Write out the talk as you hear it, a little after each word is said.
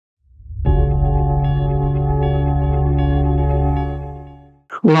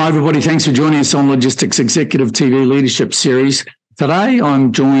Well, hi, everybody. Thanks for joining us on Logistics Executive TV Leadership Series. Today,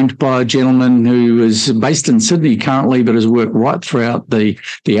 I'm joined by a gentleman who is based in Sydney currently, but has worked right throughout the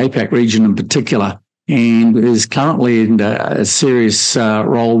APAC region in particular, and is currently in a serious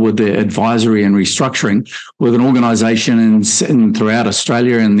role with the advisory and restructuring with an organisation in throughout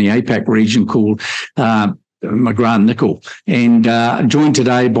Australia and the APAC region called McGrath Nicol. And joined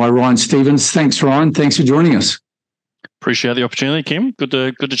today by Ryan Stevens. Thanks, Ryan. Thanks for joining us. Appreciate the opportunity, Kim. Good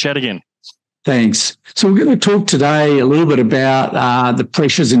to chat again. Thanks. So we're going to talk today a little bit about the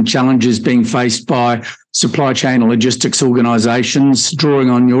pressures and challenges being faced by supply chain and logistics organisations,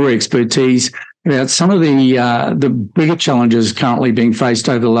 drawing on your expertise about some of the bigger challenges currently being faced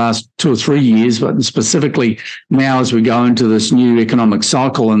over the last 2 or 3 years, but specifically now as we go into this new economic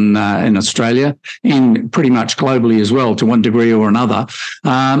cycle in Australia and pretty much globally as well to one degree or another.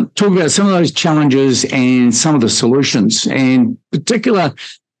 Talk about some of those challenges and some of the solutions, and particular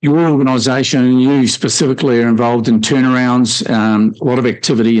your organisation and you specifically are involved in turnarounds, a lot of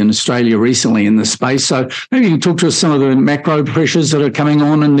activity in Australia recently in this space. So maybe you can talk to us some of the macro pressures that are coming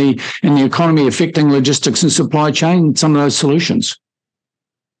on in the economy affecting logistics and supply chain, some of those solutions.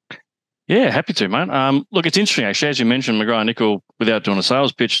 Yeah, happy to, mate. Look, it's interesting, actually. As you mentioned, McGrath Nicol, without doing a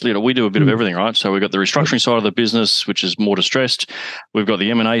sales pitch, we do a bit of everything, right? So we've got the restructuring side of the business, which is more distressed. We've got the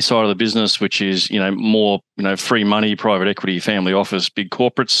M&A side of the business, which is, more, free money, private equity, family office, big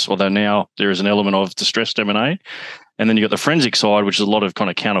corporates, although now there is an element of distressed M&A. And then you've got the forensic side, which is a lot of kind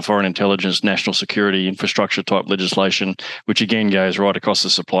of counter foreign intelligence, national security, infrastructure type legislation, which again goes right across the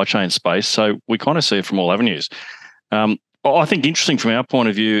supply chain space. So we kind of see it from all avenues. I think interesting from our point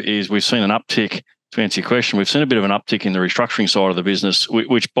of view is we've seen an uptick, to answer your question, we've seen a bit of an uptick in the restructuring side of the business,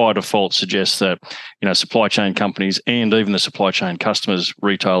 which by default suggests that, supply chain companies and even the supply chain customers,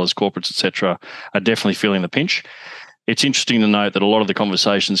 retailers, corporates, et cetera, are definitely feeling the pinch. It's interesting to note that a lot of the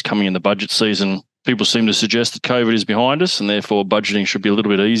conversations coming in the budget season, people seem to suggest that COVID is behind us and therefore budgeting should be a little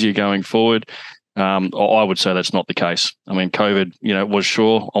bit easier going forward. I would say that's not the case. I mean, COVID, was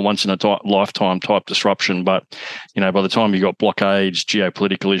sure a once in a lifetime type disruption, but, by the time you got blockades,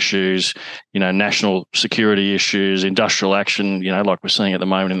 geopolitical issues, national security issues, industrial action, like we're seeing at the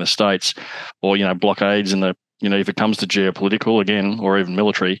moment in the States, or, blockades in the, if it comes to geopolitical again, or even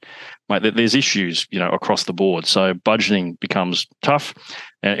military, mate, there's issues, across the board. So budgeting becomes tough.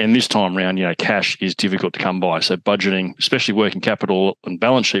 And this time around, cash is difficult to come by. So budgeting, especially working capital and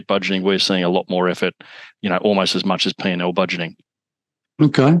balance sheet budgeting, we're seeing a lot more effort, almost as much as P&L budgeting.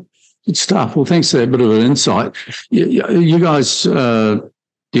 Okay, good stuff. Well, thanks for that bit of an insight. You guys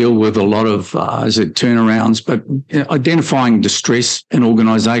deal with a lot of, turnarounds, but identifying distress in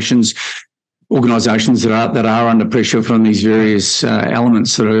organisations that are under pressure from these various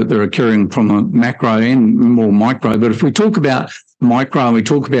elements that are occurring from a macro and more micro. But if we talk about micro and we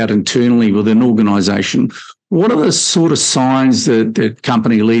talk about internally within an organisation, what are the sort of signs that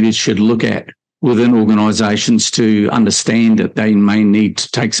company leaders should look at within organisations to understand that they may need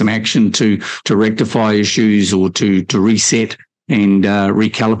to take some action to rectify issues or to reset and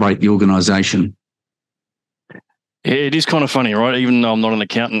recalibrate the organisation? It is kind of funny, right? Even though I'm not an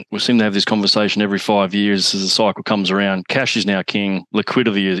accountant, we seem to have this conversation every 5 years as the cycle comes around. Cash is now king.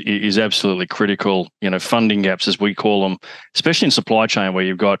 Liquidity is absolutely critical. Funding gaps, as we call them, especially in supply chain, where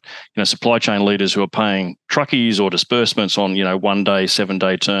you've got, supply chain leaders who are paying truckies or disbursements on, 1 day,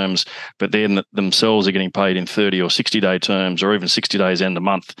 7-day terms, but then themselves are getting paid in 30 or 60-day terms, or even 60 days end of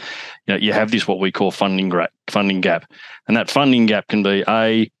month. You have this, what we call funding gap. And that funding gap can be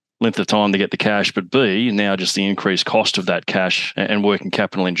A, length of time to get the cash, but B, now just the increased cost of that cash and working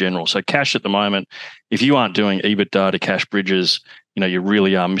capital in general. So cash at the moment, if you aren't doing EBITDA to cash bridges, you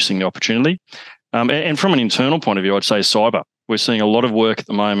really are missing the opportunity. And from an internal point of view, I'd say cyber. We're seeing a lot of work at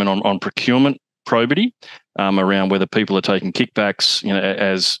the moment on procurement probity around whether people are taking kickbacks,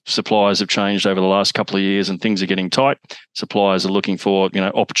 as suppliers have changed over the last couple of years and things are getting tight. Suppliers are looking for,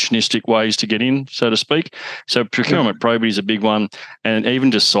 opportunistic ways to get in, so to speak. So procurement probity is a big one, and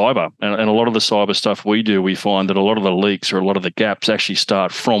even just cyber. And a lot of the cyber stuff we do, we find that a lot of the leaks or a lot of the gaps actually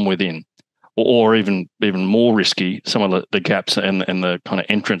start from within. Or even more risky, some of the gaps and the kind of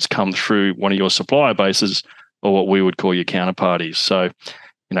entrants come through one of your supplier bases or what we would call your counterparties. So,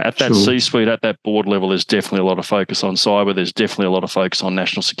 at that C-suite, at that board level, there's definitely a lot of focus on cyber. There's definitely a lot of focus on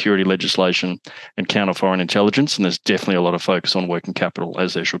national security legislation and counter foreign intelligence. And there's definitely a lot of focus on working capital,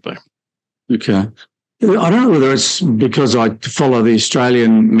 as there should be. Okay. I don't know whether it's because I follow the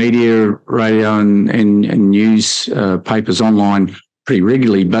Australian media, radio and news papers online pretty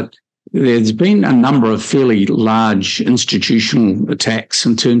regularly, but there's been a number of fairly large institutional attacks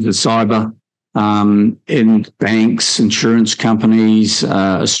in terms of cyber in banks, insurance companies,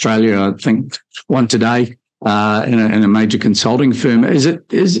 Australia, I think one today, in a major consulting firm. Is it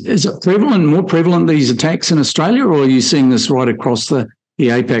prevalent, more prevalent, these attacks in Australia, or are you seeing this right across the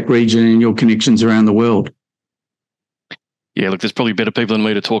APAC region and your connections around the world? Yeah, look, there's probably better people than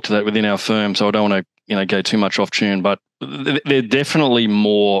me to talk to that within our firm, so I don't want to, go too much off tune. But they're definitely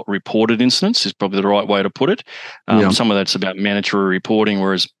more reported incidents is probably the right way to put it. Some of that's about mandatory reporting,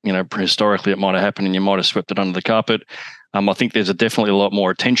 whereas historically it might have happened and you might have swept it under the carpet. I think there's definitely a lot more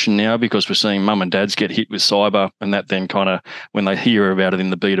attention now because we're seeing mum and dads get hit with cyber, and that then kind of, when they hear about it in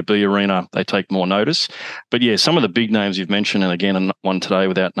the B2B arena, they take more notice. But yeah, some of the big names you've mentioned, and again, one today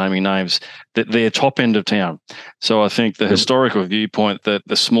without naming names, that they're top end of town. So I think the historical viewpoint that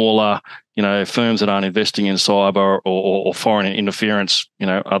the smaller, firms that aren't investing in cyber or foreign interference,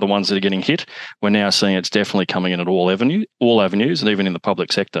 are the ones that are getting hit. We're now seeing it's definitely coming in at all avenues, and even in the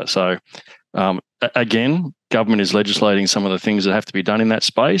public sector. So again, government is legislating some of the things that have to be done in that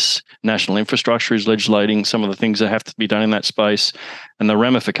space. National infrastructure is legislating some of the things that have to be done in that space. And the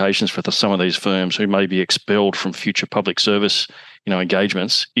ramifications for some of these firms who may be expelled from future public service,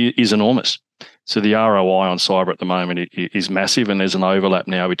 engagements is enormous. So the ROI on cyber at the moment is massive, and there's an overlap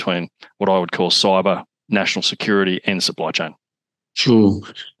now between what I would call cyber, national security, and supply chain. Sure.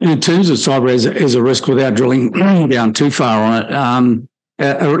 In terms of cyber as a risk, without drilling down too far on it,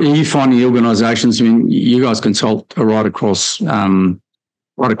 are you finding the organisations? I mean, you guys consult right across the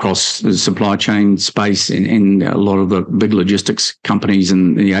supply chain space in a lot of the big logistics companies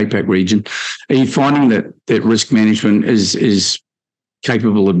in the APAC region. Are you finding that risk management is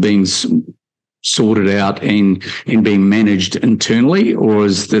capable of being sorted out and being managed internally, or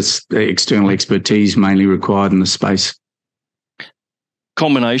is this external expertise mainly required in the space?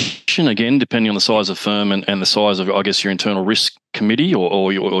 Combination, again, depending on the size of firm and the size of, I guess, your internal risk committee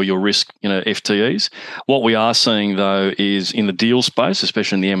or your risk, FTEs. What we are seeing, though, is in the deal space,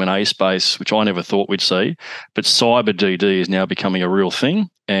 especially in the M&A space, which I never thought we'd see, but cyber DD is now becoming a real thing,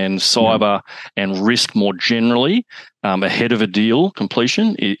 and cyber and risk more generally ahead of a deal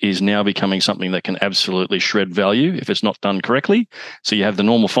completion is now becoming something that can absolutely shred value if it's not done correctly. So you have the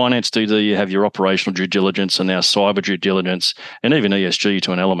normal finance DD, you have your operational due diligence, and now cyber due diligence, and even ESG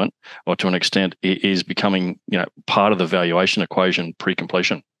to an element or to an extent is becoming part of the valuation equation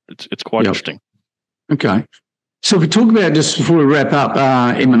pre-completion. It's quite interesting. Okay. So if we talk about, just before we wrap up,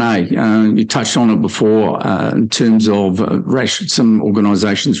 M&A, you touched on it before in terms of some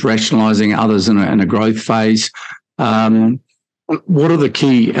organisations rationalising, others in a growth phase. What are the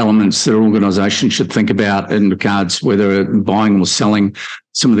key elements that an organisation should think about in regards whether buying or selling?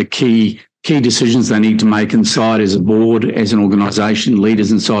 Some of the key decisions they need to make inside as a board, as an organisation,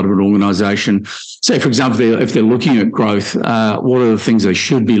 leaders inside of an organisation. Say, for example, if they're looking at growth, what are the things they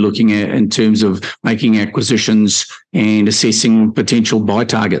should be looking at in terms of making acquisitions and assessing potential buy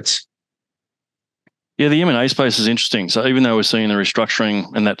targets? Yeah, the M&A space is interesting. So even though we're seeing the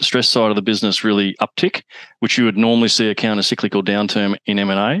restructuring and that distress side of the business really uptick, which you would normally see a counter-cyclical downturn in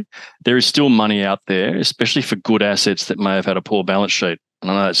M&A, there is still money out there, especially for good assets that may have had a poor balance sheet. And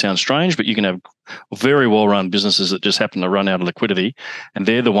I know that sounds strange, but you can have very well-run businesses that just happen to run out of liquidity, and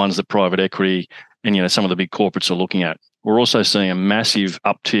they're the ones that private equity and some of the big corporates are looking at. We're also seeing a massive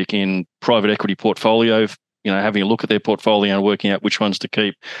uptick in private equity portfolio, having a look at their portfolio and working out which ones to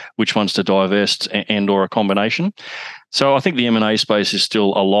keep, which ones to divest, and or a combination. So I think the M&A space is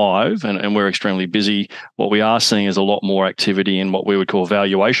still alive and we're extremely busy. What we are seeing is a lot more activity in what we would call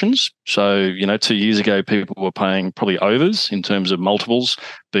valuations. So, 2 years ago, people were paying probably overs in terms of multiples,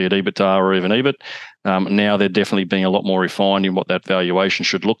 be it EBITDA or even EBIT. Now they're definitely being a lot more refined in what that valuation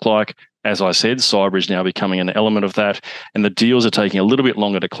should look like. As I said, cyber is now becoming an element of that, and the deals are taking a little bit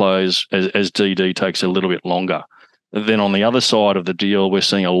longer to close as DD takes a little bit longer. Then on the other side of the deal, we're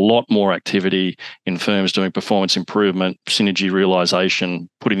seeing a lot more activity in firms doing performance improvement, synergy realisation,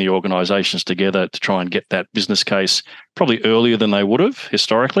 putting the organisations together to try and get that business case probably earlier than they would have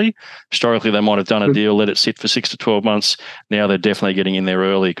historically. Historically, they might have done a deal, let it sit for 6 to 12 months. Now they're definitely getting in there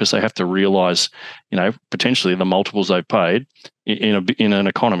early because they have to realise, potentially the multiples they've paid in an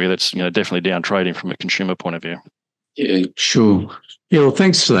economy that's definitely down trading from a consumer point of view. Yeah, sure. Yeah, well,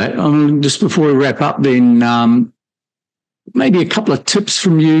 thanks for that. Just before we wrap up, then. Maybe a couple of tips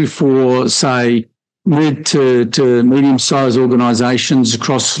from you for, say, mid to medium-sized organisations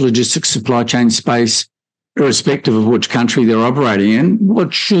across logistics supply chain space, irrespective of which country they're operating in.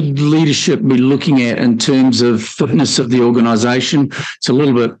 What should leadership be looking at in terms of fitness of the organisation? It's a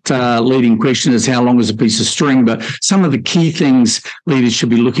little bit leading question is how long is a piece of string, but some of the key things leaders should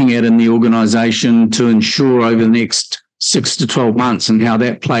be looking at in the organisation to ensure over the next 6 to 12 months and how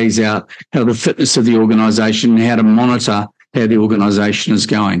that plays out, how the fitness of the organisation, how to monitor how the organisation is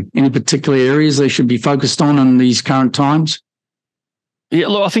going. Any particular areas they should be focused on in these current times? Yeah,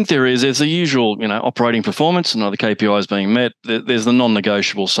 look, I think there is. There's the usual, operating performance and other KPIs being met. There's the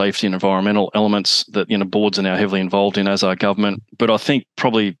non-negotiable safety and environmental elements that, boards are now heavily involved in, as our government. But I think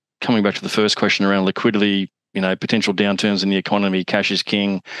probably coming back to the first question around liquidity, potential downturns in the economy, cash is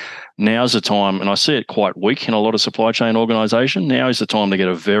king. Now's the time, and I see it quite weak in a lot of supply chain organisation. Now is the time to get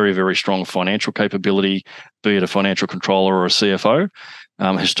a very, very strong financial capability, be it a financial controller or a CFO.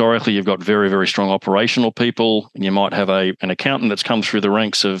 Historically, you've got very, very strong operational people, and you might have an accountant that's come through the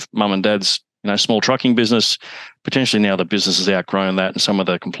ranks of mum and dad's, small trucking business. Potentially now the business has outgrown that, and some of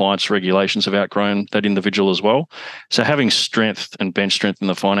the compliance regulations have outgrown that individual as well. So having strength and bench strength in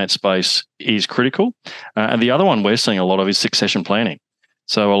the finance space is critical. And the other one we're seeing a lot of is succession planning.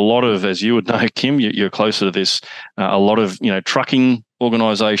 So a lot of, as you would know, Kim, you're closer to this, a lot of, trucking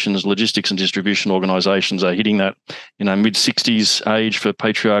organisations, logistics and distribution organisations are hitting that, mid-60s age for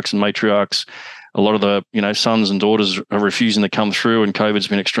patriarchs and matriarchs. A lot of the, sons and daughters are refusing to come through, and COVID's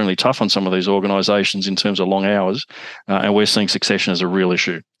been extremely tough on some of these organisations in terms of long hours. And we're seeing succession as a real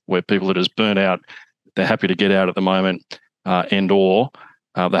issue where people that are burnt out, they're happy to get out at the moment, and/or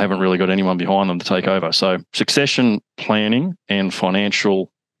they haven't really got anyone behind them to take over. So succession planning and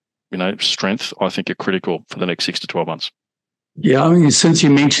financial, strength, I think, are critical for the next 6 to 12 months. Yeah, I mean, since you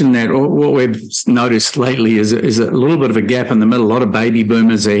mentioned that, what we've noticed lately is a little bit of a gap in the middle. A lot of baby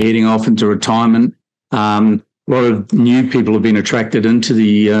boomers are heading off into retirement. A lot of new people have been attracted into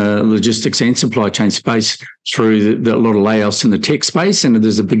the logistics and supply chain space through a lot of layoffs in the tech space, and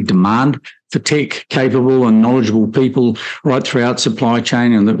there's a big demand for tech capable and knowledgeable people right throughout supply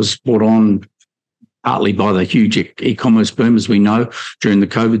chain, and that was brought on partly by the huge e-commerce boom, as we know, during the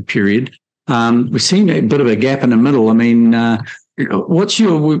COVID period. We've seen a bit of a gap in the middle. I mean,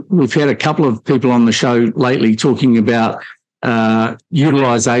 we've had a couple of people on the show lately talking about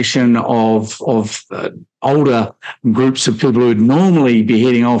utilisation of older groups of people who would normally be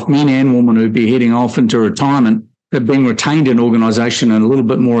heading off, men and women who'd be heading off into retirement, but being retained in organisation in a little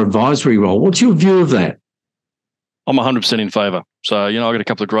bit more advisory role. What's your view of that? I'm 100% in favour. So, I've got a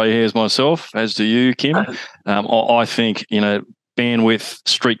couple of grey hairs myself, as do you, Kim. I think, bandwidth,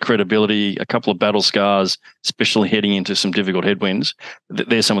 street credibility, a couple of battle scars, especially heading into some difficult headwinds,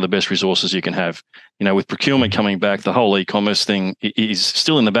 they're some of the best resources you can have. With procurement coming back, the whole e-commerce thing is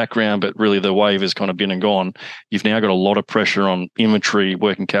still in the background, but really the wave has kind of been and gone. You've now got a lot of pressure on inventory,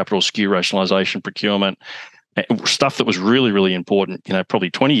 working capital, SKU rationalization, procurement, stuff that was really, really important,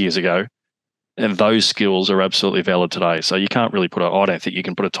 probably 20 years ago. And those skills are absolutely valid today. So you can't really I don't think you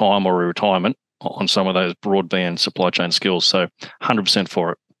can put a time or a retirement on some of those broadband supply chain skills. So 100%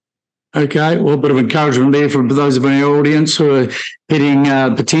 for it. Okay, well, a bit of encouragement there for those of our audience who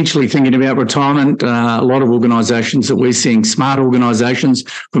are potentially thinking about retirement. A lot of organisations that we're seeing, smart organisations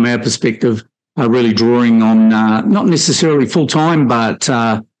from our perspective, are really drawing on not necessarily full-time, but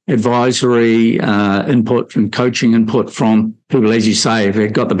advisory input and coaching input from people, as you say,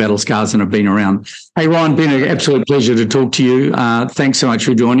 who've got the battle scars and have been around. Hey, Ryan, been an absolute pleasure to talk to you. Thanks so much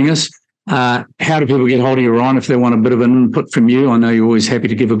for joining us. How do people get hold of you, Ryan, if they want a bit of an input from you? I know you're always happy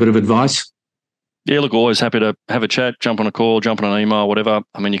to give a bit of advice. Yeah, look, always happy to have a chat, jump on a call, jump on an email, whatever.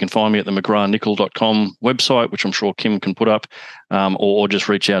 I mean, you can find me at the mcgrathnicol.com website, which I'm sure Kim can put up, or just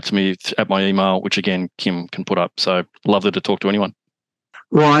reach out to me at my email, which again, Kim can put up. So lovely to talk to anyone.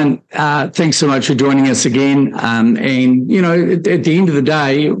 Ryan, thanks so much for joining us again. And, at the end of the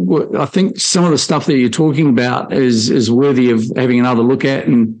day, I think some of the stuff that you're talking about is worthy of having another look at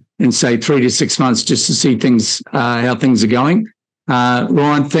in say 3 to 6 months just to see things, how things are going.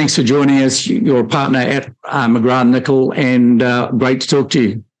 Ryan, thanks for joining us. You're a partner at McGrath Nicol, and great to talk to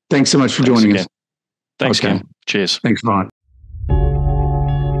you. Thanks so much for joining us. Thanks, Kim. Cheers. Thanks, Ryan.